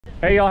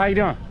Hey y'all, how you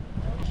doing?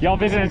 Y'all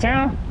visiting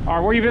town? All right,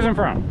 where you visiting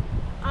from?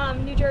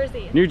 New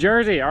Jersey. New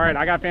Jersey. All right,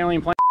 I got family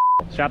in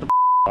Plainfield. Shout the.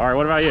 All right,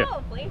 what about you?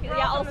 Oh, Plainfield.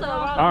 Yeah, also.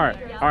 All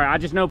right, I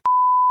just know.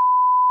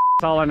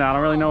 That's all I know. I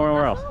don't really know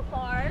anywhere else.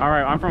 All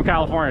right, I'm from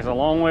California. It's a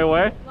long way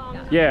away.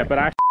 Yeah, but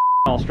I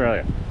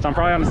Australia, so I'm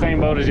probably on the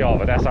same boat as y'all,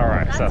 but that's all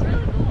right. That's so,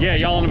 really cool. yeah,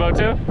 y'all on the boat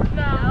too?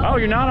 No. Oh,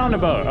 you're not on the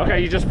boat.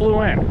 Okay, you just flew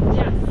in.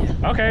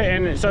 Yes. Okay,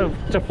 and so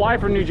to fly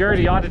from New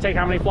Jersey, y'all had to take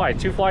how many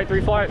flights? 2 flights,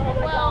 3 flights?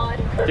 Well,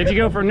 Did you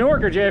go for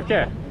Newark or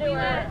JFK?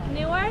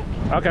 Newark.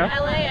 Okay.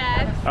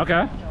 LAX.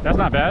 Okay, that's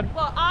not bad.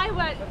 Well, I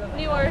went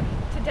Newark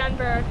to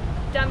Denver,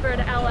 Denver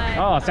to LA.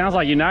 Oh, it sounds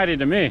like United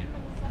to me.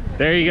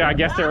 There you go. I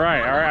guessed it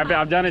right. All right,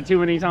 I've done it too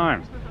many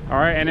times. All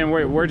right, and then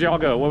where'd y'all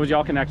go? What was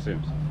y'all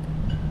connections?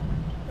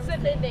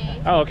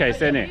 Sydney. Oh, okay,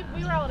 Sydney.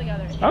 We were all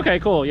together. Okay,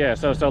 cool. Yeah,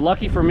 so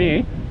lucky for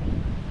me,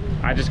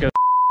 I just go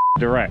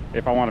direct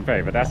if I want to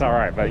pay, but that's all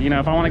right. But you know,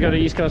 if I want to go to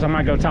the East Coast, I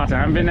might go Tata. I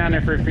haven't been down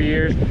there for a few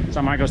years, so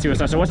I might go see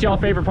what's up. So what's y'all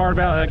favorite part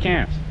about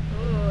camps?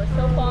 Ooh,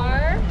 so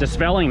far. The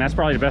spelling, that's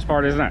probably the best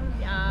part, isn't it?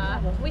 Yeah.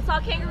 We saw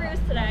kangaroos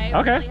today.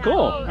 Okay, Really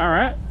cool. happy. All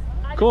right,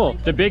 cool.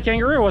 The big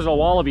kangaroo or was it a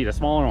wallaby, the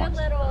smaller ones?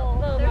 Little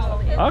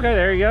Okay,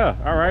 there you go.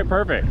 All right,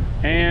 perfect.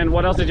 And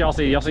what else did y'all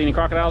see? Y'all see any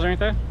crocodiles or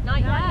anything?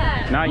 Not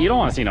yet. No, you don't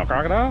want to see no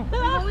crocodile?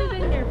 We've only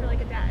been here for like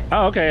a day.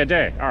 Oh, okay, a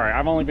day. All right,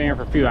 I've only been here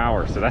for a few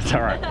hours, so that's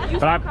all right. You But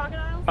saw I,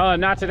 crocodiles?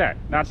 not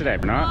today,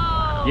 but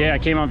not. Oh. Yeah, I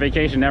came on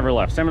vacation, never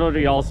left. Similar to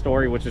y'all's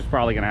story, which is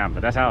probably gonna happen,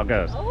 but that's how it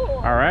goes.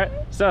 Oh. All right,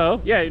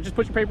 so yeah, just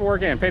put your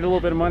paperwork in, pay a little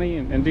bit of money,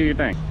 and do your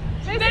thing.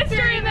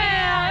 Mystery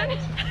Man!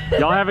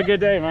 Y'all have a good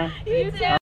day, man. You too.